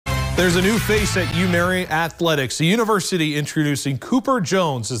There's a new face at UMary Athletics. The university introducing Cooper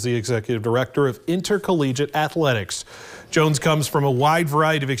Jones as the executive director of intercollegiate athletics. Jones comes from a wide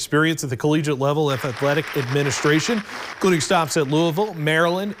variety of experience at the collegiate level of athletic administration, including stops at Louisville,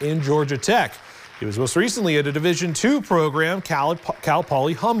 Maryland, and Georgia Tech. He was most recently at a Division II program, Cal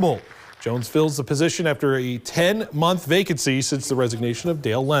Poly Humboldt. Jones fills the position after a 10-month vacancy since the resignation of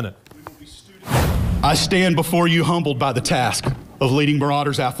Dale Lennon. I stand before you humbled by the task of leading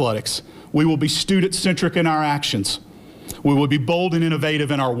Marauders Athletics. We will be student-centric in our actions. We will be bold and innovative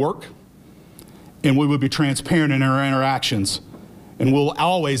in our work, and we will be transparent in our interactions, and we'll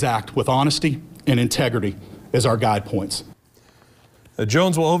always act with honesty and integrity as our guide points.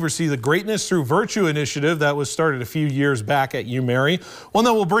 Jones will oversee the Greatness Through Virtue initiative that was started a few years back at UMary, one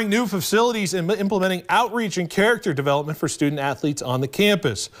that will bring new facilities and implementing outreach and character development for student athletes on the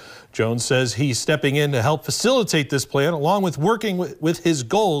campus. Jones says he's stepping in to help facilitate this plan, along with working with his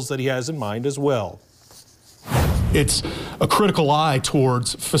goals that he has in mind as well. It's a critical eye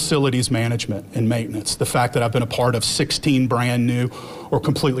towards facilities management and maintenance. The fact that I've been a part of 16 brand new or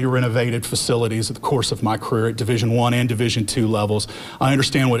completely renovated facilities at the course of my career at Division I and Division II levels, I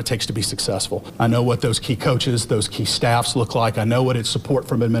understand what it takes to be successful. I know what those key coaches, those key staffs look like. I know what its support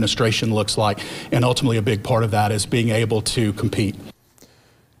from administration looks like. And ultimately a big part of that is being able to compete.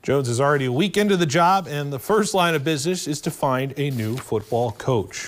 Jones is already a week into the job, and the first line of business is to find a new football coach.